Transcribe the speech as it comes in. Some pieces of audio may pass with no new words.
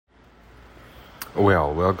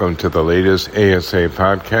Well, welcome to the latest ASA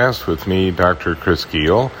podcast with me, Dr. Chris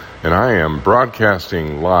Giel, and I am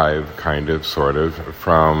broadcasting live, sort of,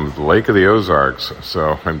 from the Lake of the Ozarks.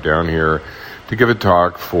 So I'm down here to give a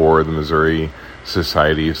talk for the Missouri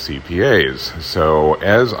Society of CPAs. So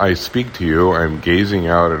as I speak to you, I'm gazing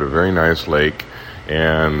out at a very nice lake,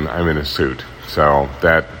 and I'm in a suit. So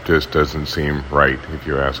that just doesn't seem right, if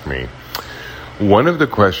you ask me. One of the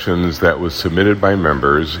questions that was submitted by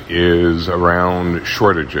members is around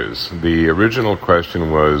shortages. The original question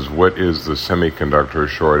was, what is the semiconductor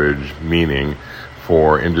shortage meaning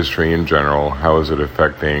for industry in general? How is it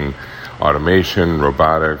affecting automation,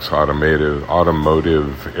 robotics, automotive,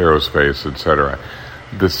 aerospace, etc.?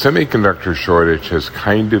 The semiconductor shortage has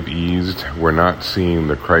kind of eased. We're not seeing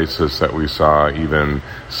the crisis that we saw even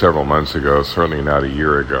several months ago, certainly not a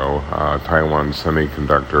year ago. Taiwan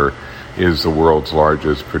Semiconductor is the world's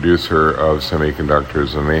largest producer of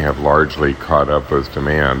semiconductors, and they have largely caught up with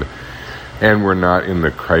demand. And we're not in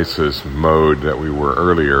the crisis mode that we were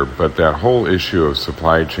earlier, but that whole issue of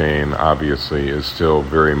supply chain obviously is still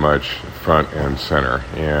very much front and center.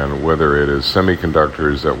 And whether it is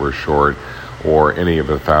semiconductors that we're short or any of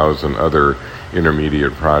 1,000 other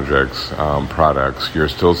intermediate products, you're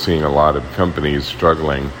still seeing a lot of companies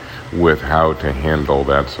struggling with how to handle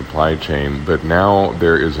that supply chain. But now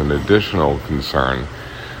there is an additional concern.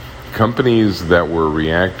 Companies that were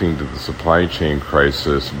reacting to the supply chain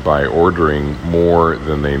crisis by ordering more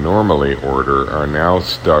than they normally order are now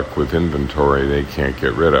stuck with inventory they can't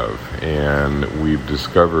get rid of. And we've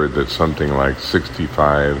discovered that something like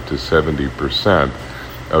 65 to 70%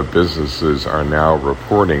 of businesses are now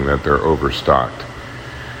reporting that they're overstocked.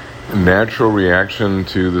 Natural reaction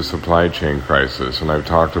to the supply chain crisis, and I've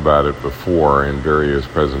talked about it before in various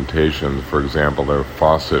presentations. For example, the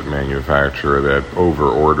faucet manufacturer that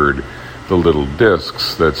over-ordered the little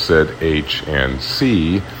discs that said H and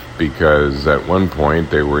C because at one point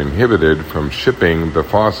they were inhibited from shipping the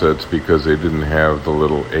faucets because they didn't have the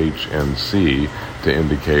little H and C to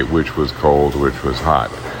indicate which was cold, which was hot.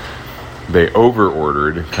 They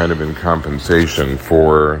over-ordered kind of in compensation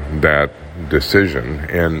for that decision,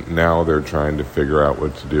 and now they're trying to figure out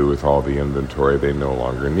what to do with all the inventory they no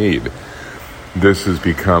longer need. This has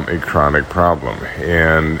become a chronic problem,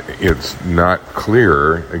 and it's not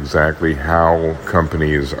clear exactly how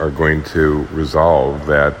companies are going to resolve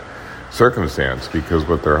that circumstance, because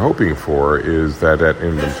what they're hoping for is that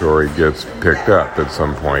inventory gets picked up at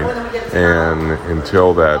some point, and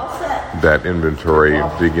until that inventory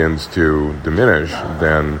begins to diminish,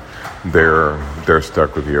 then they're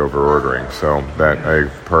stuck with the over-ordering. So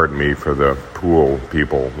pardon me for the pool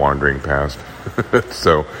people wandering past.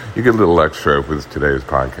 So you get a little extra with today's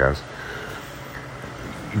podcast.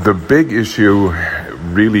 The big issue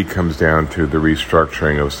really comes down to the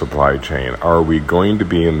restructuring of supply chain. Are we going to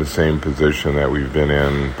be in the same position that we've been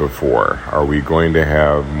in before? Are we going to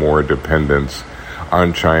have more dependence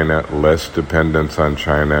on China, less dependence on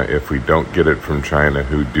China? If we don't get it from China,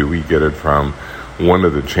 who do we get it from? One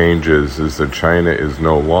of the changes is that China is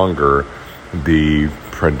no longer the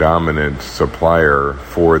predominant supplier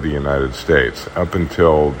for the United States. Up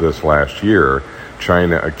until this last year,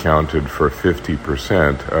 China accounted for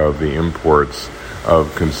 50% of the imports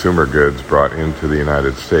of consumer goods brought into the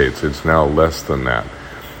United States. It's now less than that.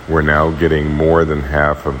 We're now getting more than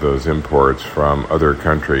half of those imports from other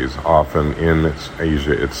countries, often in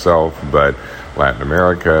Asia itself, but Latin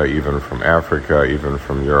America, even from Africa, even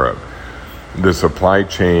from Europe. The supply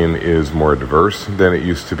chain is more diverse than it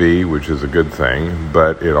used to be, which is a good thing,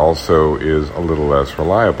 but it also is a little less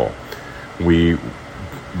reliable. We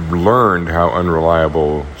learned how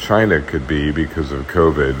unreliable China could be because of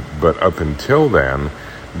COVID, but up until then,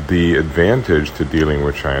 the advantage to dealing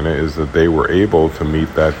with China is that they were able to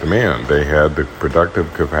meet that demand. They had the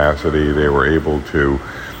productive capacity. They were able to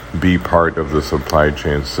be part of the supply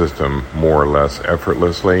chain system more or less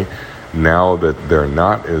effortlessly. Now that they're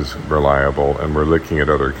not as reliable and we're looking at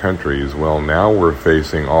other countries, well, now we're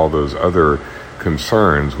facing all those other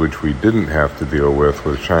concerns which we didn't have to deal with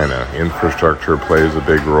China. Infrastructure plays a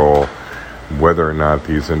big role. Whether or not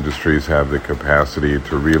these industries have the capacity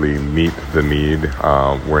to really meet the need,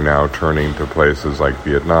 we're now turning to places like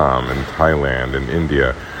Vietnam and Thailand and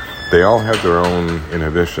India. They all have their own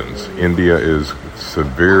inhibitions. India is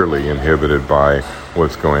severely inhibited by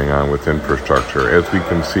what's going on with infrastructure, as we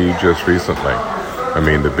can see just recently. I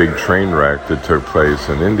mean, the big train wreck that took place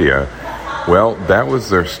in India, well, that was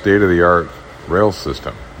their state-of-the-art rail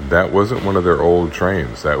system. That wasn't one of their old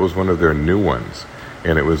trains. That was one of their new ones,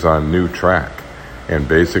 and it was on new track. And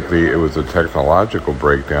basically, it was a technological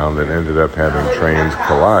breakdown that ended up having trains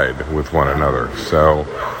collide with one another. So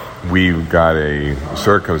we've got a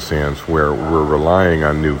circumstance where we're relying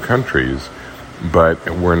on new countries, but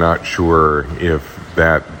we're not sure if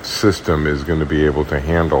that system is going to be able to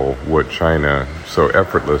handle what China so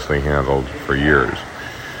effortlessly handled for years.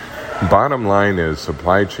 Bottom line is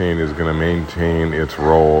supply chain is going to maintain its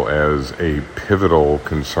role as a pivotal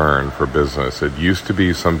concern for business. It used to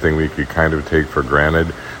be something we could kind of take for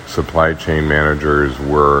granted. Supply chain managers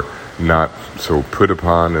were not so put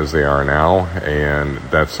upon as they are now, and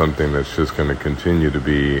that's something that's just going to continue to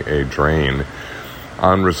be a drain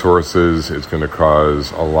on resources. It's going to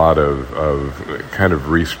cause a lot of kind of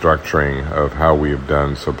restructuring of how we have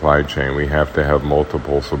done supply chain. We have to have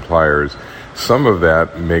multiple suppliers. Some of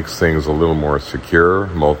that makes things a little more secure.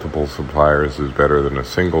 Multiple suppliers is better than a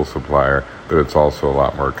single supplier, but it's also a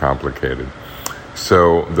lot more complicated.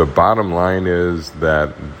 So the bottom line is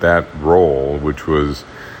that role, which was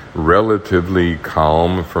relatively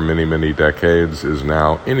calm for many, many decades, is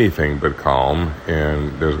now anything but calm,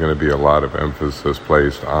 and there's going to be a lot of emphasis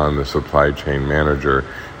placed on the supply chain manager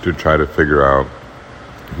to try to figure out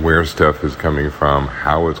where stuff is coming from,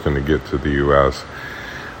 how it's going to get to the U.S.,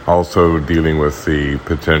 also dealing with the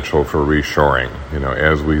potential for reshoring.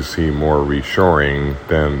 As we see more reshoring,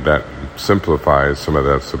 then that simplifies some of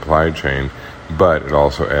that supply chain, but it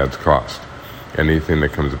also adds cost. Anything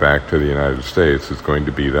that comes back to the United States is going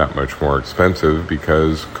to be that much more expensive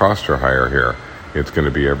because costs are higher here. It's going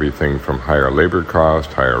to be everything from higher labor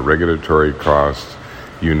costs, higher regulatory costs,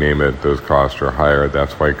 you name it, those costs are higher.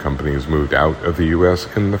 That's why companies moved out of the U.S.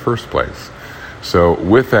 in the first place. So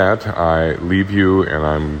with that, I leave you, and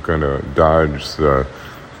I'm going to dodge the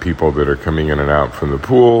people that are coming in and out from the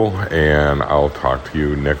pool, and I'll talk to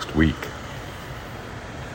you next week.